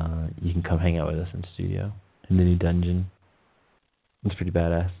 and you can come hang out with us in the studio in the new dungeon. It's pretty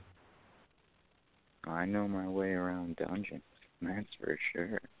badass. I know my way around dungeons, that's for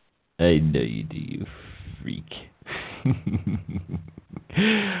sure. I know you do, you freak.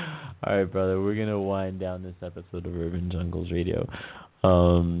 All right, brother, we're gonna wind down this episode of Urban Jungles Radio.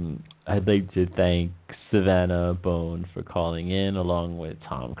 I'd like to thank Savannah Bone for calling in, along with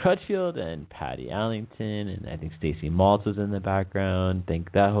Tom Crutchfield and Patty Allington, and I think Stacey Malta's in the background.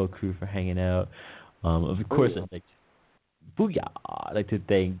 Thank that whole crew for hanging out. Of course, I'd like to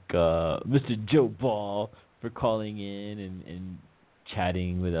thank Mr. Joe Ball for calling in and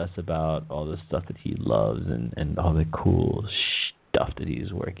chatting with us about all the stuff that he loves and all the cool stuff that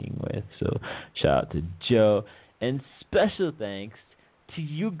he's working with. So shout out to Joe, and special thanks to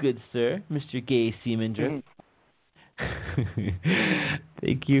you, good sir, Mr. Gay Seamander.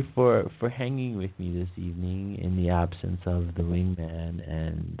 Thank you for hanging with me this evening in the absence of the wingman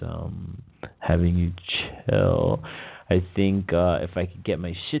and having you chill. I think if I could get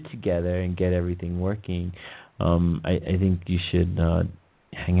my shit together and get everything working, I think you should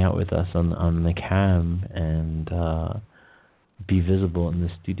hang out with us on the cam and be visible in the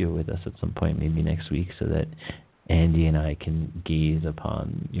studio with us at some point, maybe next week, so that Andy and I can gaze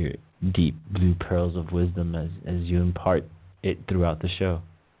upon your deep blue pearls of wisdom as you impart it throughout the show.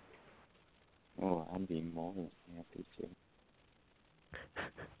 Oh, I'd be more than happy to.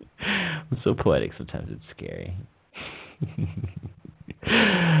 I'm so poetic, sometimes it's scary.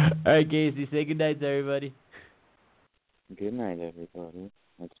 All right, Casey, say goodnight to everybody. Good night, everybody.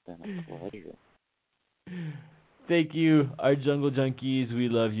 It's been a pleasure. Thank you, our Jungle Junkies. We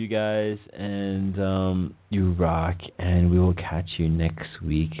love you guys, and you rock. And we will catch you next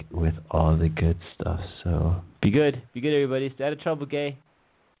week with all the good stuff. So be good, everybody. Stay out of trouble, gay.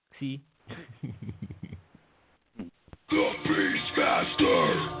 See. The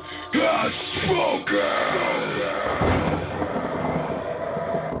Beastmaster has spoken.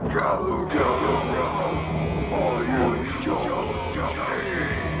 All you Jungle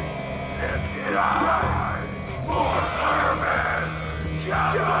Junkies, it's time for Urban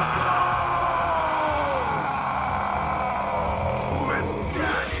Jungle with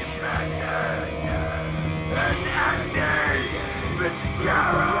Danny Manning and Andy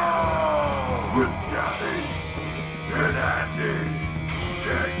Fitzgerald. With Danny and Andy,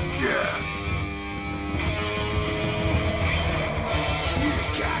 yeah. We've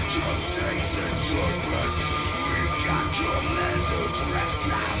got your Satan serpents, we've got your lizards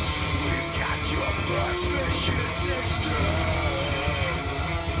restless, we've got your birds vicious sisters.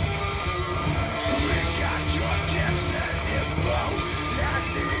 We've got your distant info and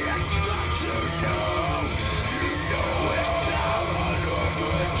the extraterrestrial. You know it's our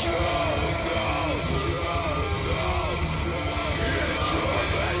urban jungle. It's urban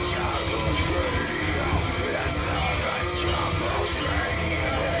jungle radio. It's urban jungle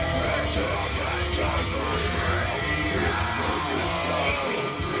radio. It's urban jungle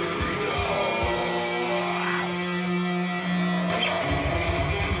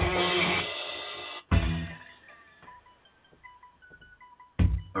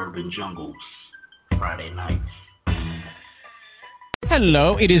Urban Jungles, Friday nights.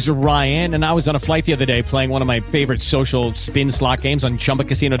 Hello, it is Ryan, and I was on a flight the other day playing one of my favorite social spin slot games on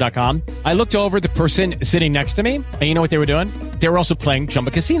ChumbaCasino.com. I looked over at the person sitting next to me, and you know what they were doing? They were also playing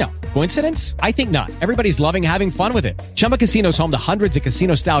Chumba Casino. Coincidence? I think not. Everybody's loving having fun with it. Chumba Casino is home to hundreds of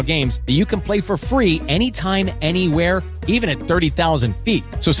casino-style games that you can play for free anytime, anywhere, even at 30,000 feet.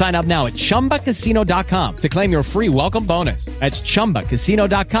 So sign up now at ChumbaCasino.com to claim your free welcome bonus. That's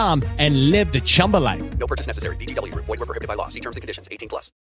ChumbaCasino.com and live the Chumba life. No purchase necessary. VGW Group. Void where prohibited by law. See terms and conditions. 18+.